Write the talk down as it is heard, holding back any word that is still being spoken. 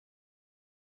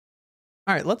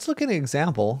All right, let's look at an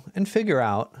example and figure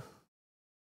out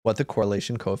what the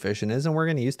correlation coefficient is, and we're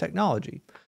going to use technology.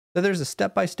 So there's a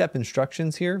step-by-step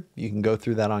instructions here. You can go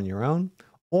through that on your own,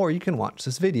 or you can watch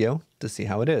this video to see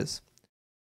how it is.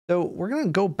 So we're going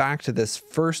to go back to this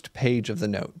first page of the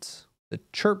notes, the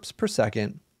chirps per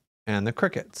second and the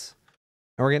crickets.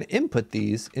 And we're going to input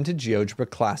these into GeoGebra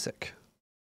Classic.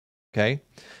 Okay.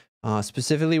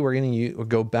 Specifically, we're going to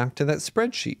go back to that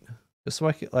spreadsheet, just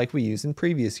like we used in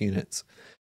previous units.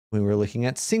 We were looking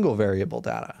at single variable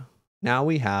data. Now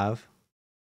we have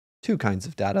two kinds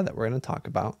of data that we're going to talk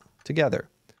about together.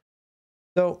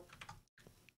 So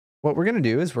what we're going to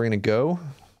do is we're going to go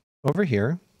over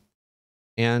here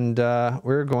and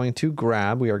we're going to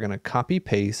we are going to copy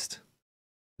paste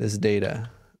this data.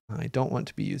 I don't want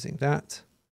to be using that.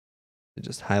 So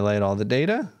just highlight all the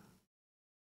data.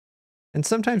 And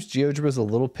sometimes GeoGebra is a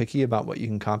little picky about what you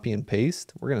can copy and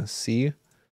paste. We're going to see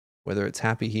whether it's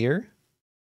happy here.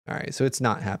 All right, so it's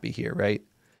not happy here, right?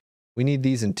 We need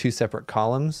these in two separate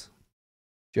columns.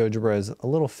 GeoGebra is a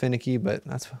little finicky, but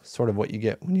that's sort of what you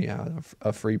get when you have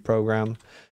a free program.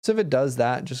 So if it does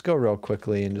that, just go real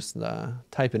quickly and just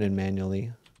type it in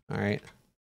manually. All right.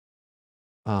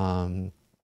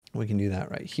 We can do that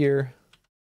right here.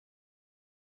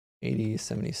 80,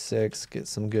 76, get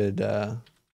some good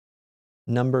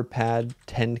number pad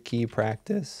 10 key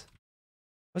practice.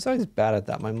 I was always bad at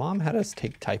that. My mom had us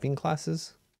take typing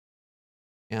classes,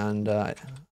 and I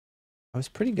was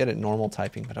pretty good at normal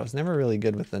typing, but I was never really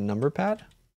good with the number pad.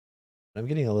 I'm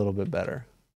getting a little bit better.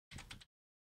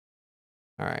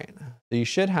 All right, so you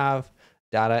should have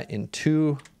data in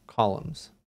two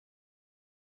columns.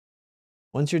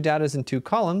 Once your data is in two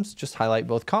columns, just highlight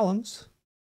both columns.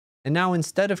 And now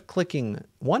instead of clicking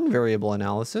one variable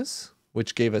analysis,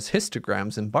 which gave us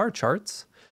histograms and bar charts,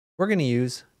 we're going to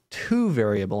use two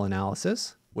variable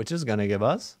analysis, which is going to give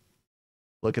us,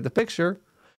 look at the picture,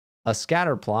 a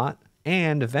scatter plot,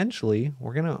 and eventually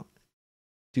we're going to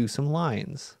do some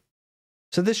lines.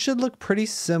 So this should look pretty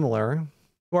similar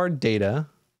to our data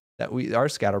our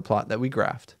scatter plot that we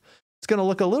graphed. It's going to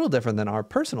look a little different than our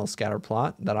personal scatter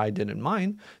plot that I did in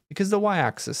mine because the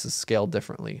y-axis is scaled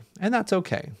differently, and that's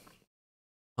okay.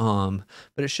 But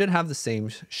it should have the same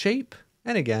shape.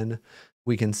 And again,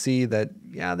 we can see that,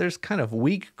 yeah, there's kind of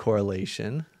weak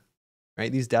correlation,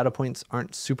 right? These data points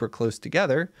aren't super close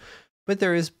together, but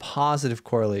there is positive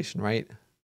correlation, right?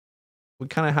 We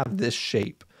kind of have this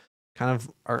shape, kind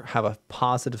of have a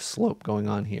positive slope going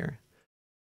on here.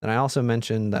 And I also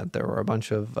mentioned that there were a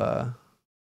bunch of, oh,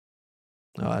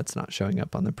 that's not showing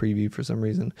up on the preview for some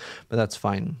reason, but that's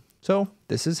fine. So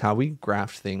this is how we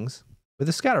graph things with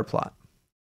a scatter plot.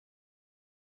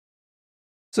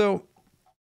 So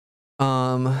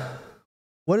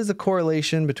what is the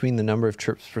correlation between the number of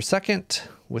chirps per second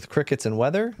with crickets and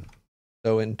weather?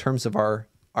 So in terms of our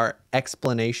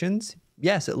explanations,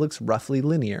 yes, it looks roughly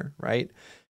linear, right?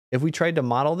 If we tried to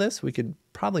model this, we could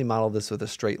probably model this with a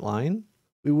straight line.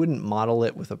 We wouldn't model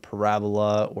it with a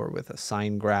parabola or with a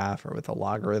sine graph or with a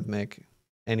logarithmic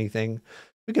anything.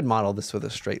 We could model this with a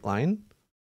straight line.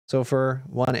 So for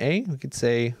 1A, we could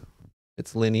say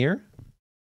it's linear.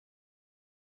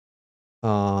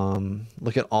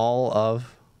 Look at all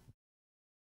of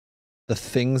the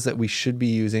things that we should be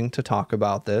using to talk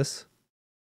about this.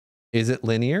 Is it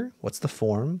linear? What's the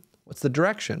form? What's the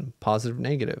direction? Positive,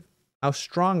 negative. How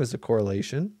strong is the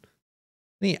correlation?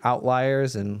 Any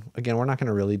outliers? And again, we're not going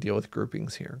to really deal with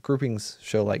groupings here. Groupings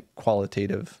show like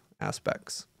qualitative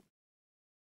aspects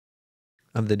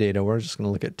of the data. We're just going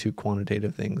to look at two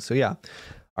quantitative things. So yeah,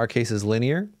 our case is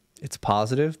linear, it's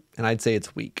positive, and I'd say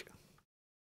it's weak.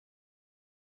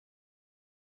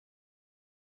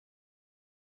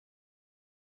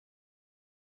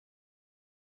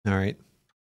 All right.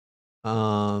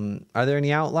 Are there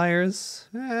any outliers?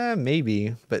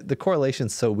 Maybe, but the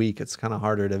correlation's so weak, it's kind of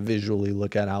harder to visually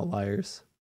look at outliers.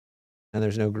 And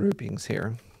there's no groupings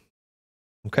here.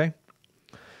 Okay.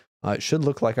 It should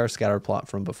look like our scatter plot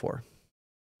from before.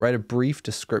 Write a brief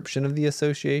description of the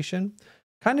association.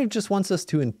 Kind of just wants us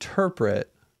to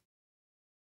interpret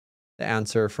the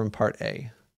answer from part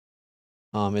A.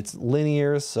 It's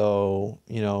linear, so,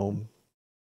 you know,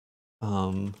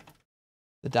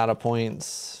 the data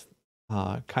points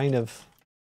kind of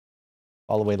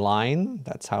follow a line.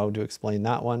 That's how to explain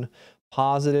that one.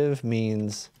 Positive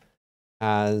means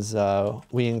as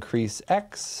we increase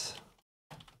x,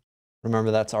 remember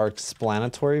that's our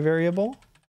explanatory variable.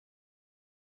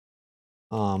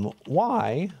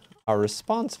 Y, our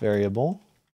response variable,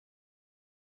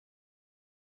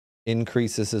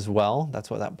 increases as well. That's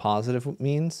what that positive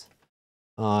means.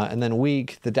 And then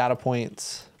weak, the data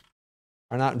points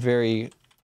are not very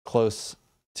close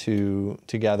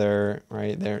together,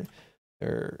 right? They're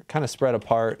kind of spread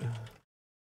apart,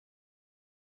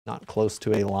 not close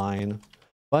to a line.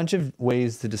 Bunch of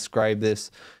ways to describe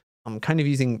this. I'm kind of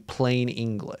using plain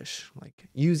English, like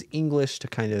use English to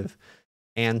kind of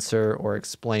answer or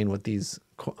explain what these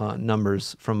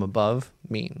numbers from above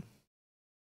mean.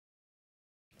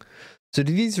 So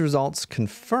do these results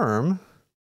confirm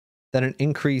that an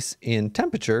increase in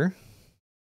temperature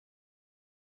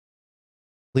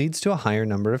leads to a higher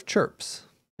number of chirps?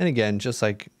 And again, just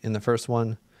like in the first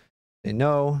one, they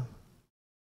know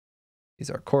these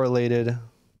are correlated,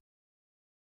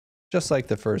 just like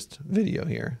the first video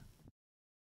here.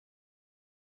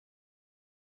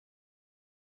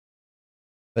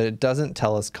 But it doesn't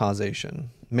tell us causation.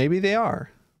 Maybe they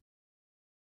are.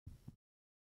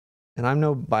 And I'm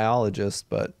no biologist,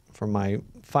 but from my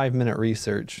 5-minute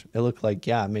research, it looked like,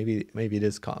 yeah, maybe it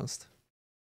is caused.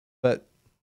 But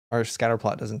our scatter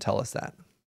plot doesn't tell us that.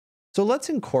 So let's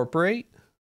incorporate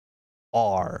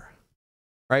R,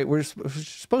 right? We're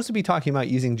supposed to be talking about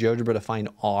using GeoGebra to find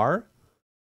R.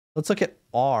 Let's look at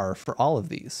R for all of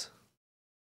these.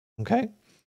 Okay.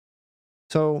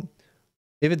 So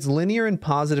if it's linear and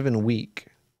positive and weak,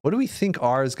 what do we think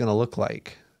R is going to look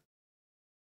like?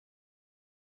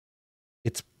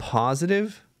 It's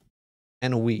positive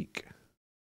and weak.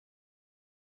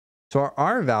 So our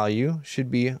R value should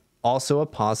be also a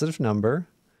positive number,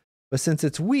 but since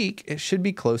it's weak, it should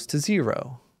be close to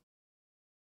 0.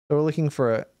 So we're looking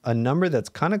for a number that's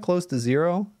kind of close to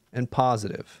 0 and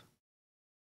positive.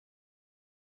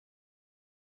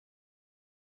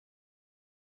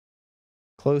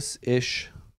 Close-ish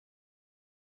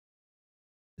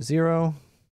 0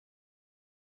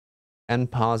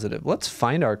 and positive. Let's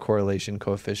find our correlation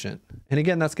coefficient. And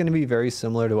again, that's going to be very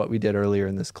similar to what we did earlier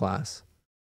in this class.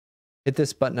 Hit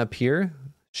this button up here,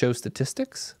 show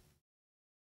statistics.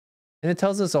 And it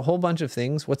tells us a whole bunch of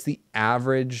things. What's the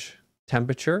average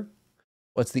temperature?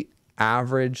 What's the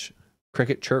average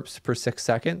cricket chirps per 6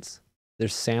 seconds?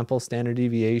 There's sample standard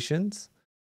deviations.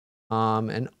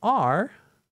 And R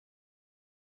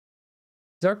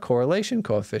is our correlation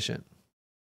coefficient.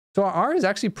 So our R is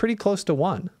actually pretty close to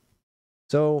 1.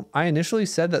 So I initially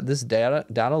said that this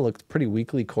data looked pretty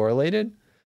weakly correlated,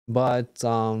 but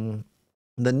the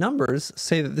numbers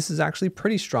say that this is actually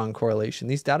pretty strong correlation.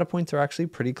 These data points are actually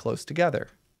pretty close together.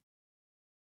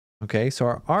 Okay, so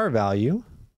our R value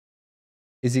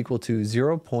is equal to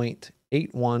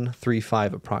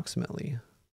 0.8135 approximately.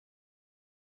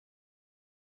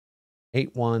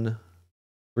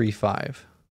 8135.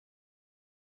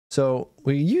 So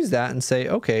we use that and say,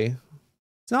 okay,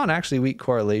 it's not actually weak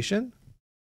correlation.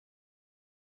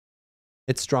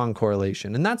 It's strong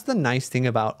correlation. And that's the nice thing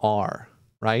about R,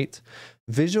 right?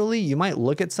 Visually, you might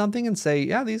look at something and say,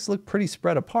 yeah, these look pretty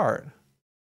spread apart.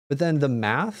 But then the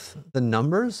math, the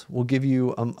numbers will give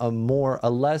you a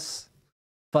less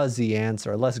fuzzy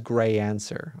answer, a less gray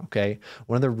answer, okay?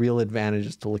 One of the real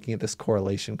advantages to looking at this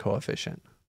correlation coefficient,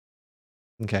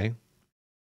 okay?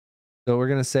 So we're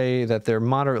going to say that they're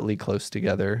moderately close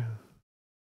together.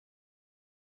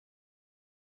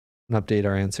 And update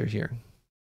our answer here.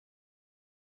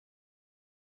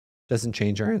 Doesn't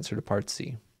change our answer to part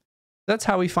C. That's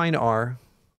how we find R,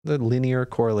 the linear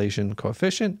correlation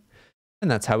coefficient,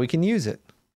 and that's how we can use it.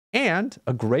 And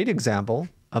a great example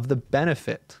of the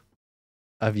benefit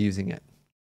of using it.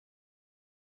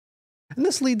 And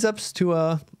this leads us to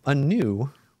a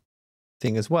new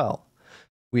thing as well.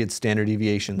 We had standard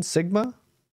deviation sigma,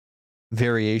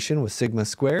 variation with sigma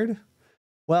squared.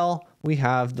 Well, we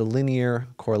have the linear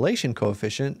correlation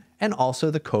coefficient and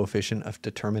also the coefficient of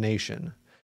determination.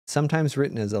 Sometimes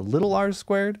written as a little r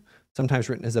squared, sometimes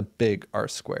written as a big R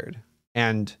squared.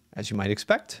 And as you might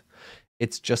expect,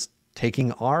 it's just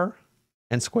taking R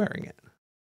and squaring it.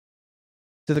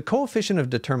 So the coefficient of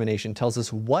determination tells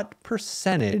us what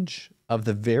percentage of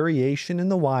the variation in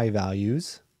the y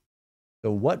values,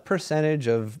 so what percentage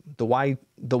of the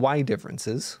y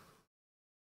differences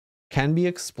can be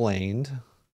explained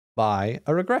by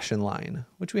a regression line,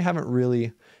 which we haven't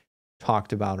really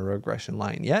talked about a regression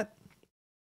line yet.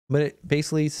 But it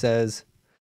basically says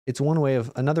it's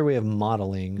another way of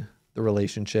modeling the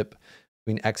relationship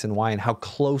between X and Y and how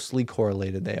closely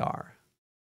correlated they are.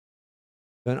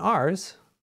 So in ours,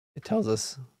 it tells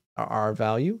us our R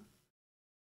value.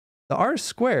 The R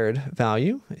squared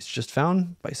value is just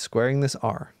found by squaring this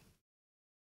R.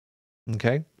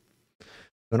 Okay.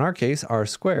 So in our case, R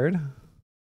squared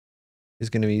is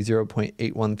going to be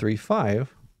 0.8135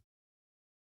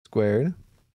 squared,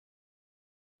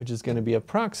 which is going to be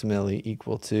approximately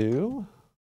equal to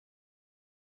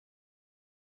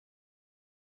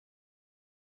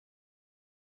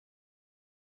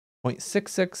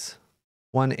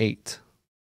 0.6618.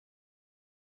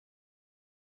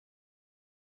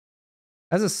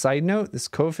 As a side note, this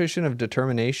coefficient of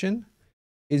determination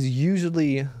is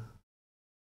usually,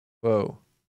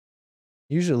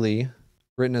 usually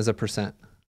written as a percent,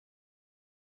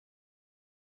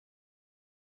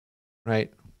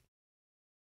 right?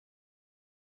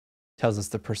 Tells us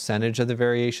the percentage of the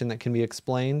variation that can be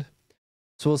explained.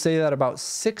 So we'll say that about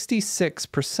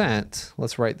 66%,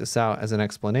 let's write this out as an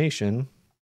explanation.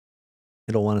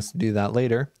 It'll want us to do that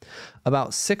later.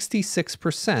 About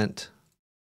 66%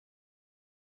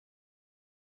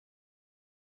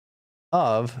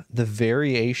 of the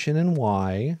variation in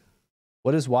Y.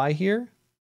 What is Y here?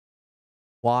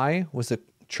 Y was the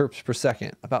chirps per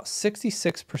second. About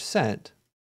 66%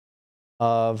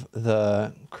 of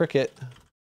the cricket,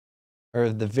 or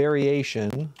the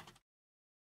variation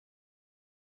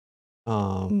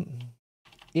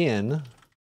in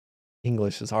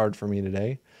English is hard for me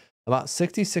today. About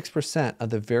 66% of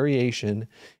the variation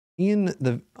in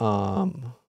the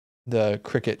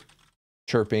cricket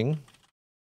chirping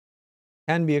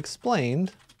can be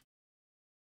explained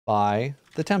by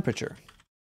the temperature,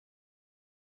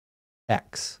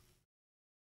 X.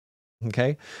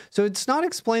 Okay, so it's not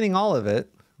explaining all of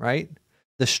it, right?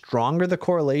 The stronger the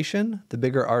correlation, the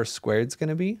bigger R squared is going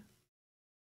to be.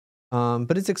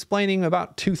 But it's explaining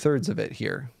about 2/3 of it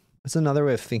here. It's another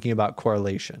way of thinking about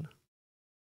correlation.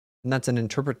 And that's an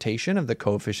interpretation of the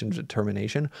coefficient of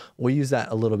determination. We'll use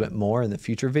that a little bit more in the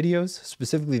future videos.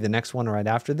 Specifically, the next one right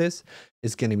after this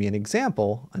is going to be an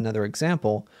example, another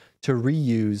example, to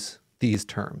reuse these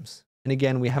terms. And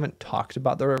again, we haven't talked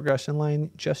about the regression line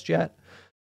just yet,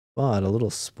 but a little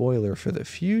spoiler for the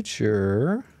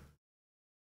future.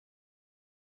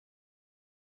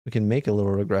 We can make a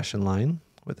little regression line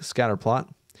with a scatter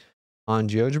plot on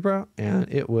GeoGebra,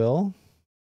 and it will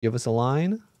give us a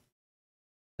line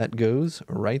that goes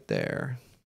right there.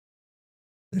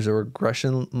 There's a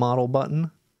regression model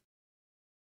button,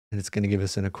 and it's going to give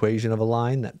us an equation of a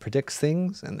line that predicts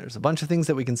things, and there's a bunch of things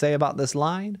that we can say about this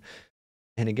line.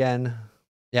 And again,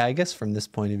 yeah, I guess from this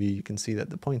point of view, you can see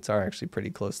that the points are actually pretty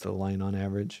close to the line on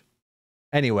average.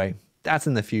 Anyway, that's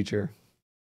in the future.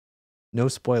 No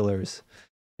spoilers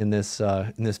in this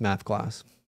math class.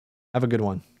 Have a good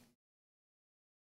one.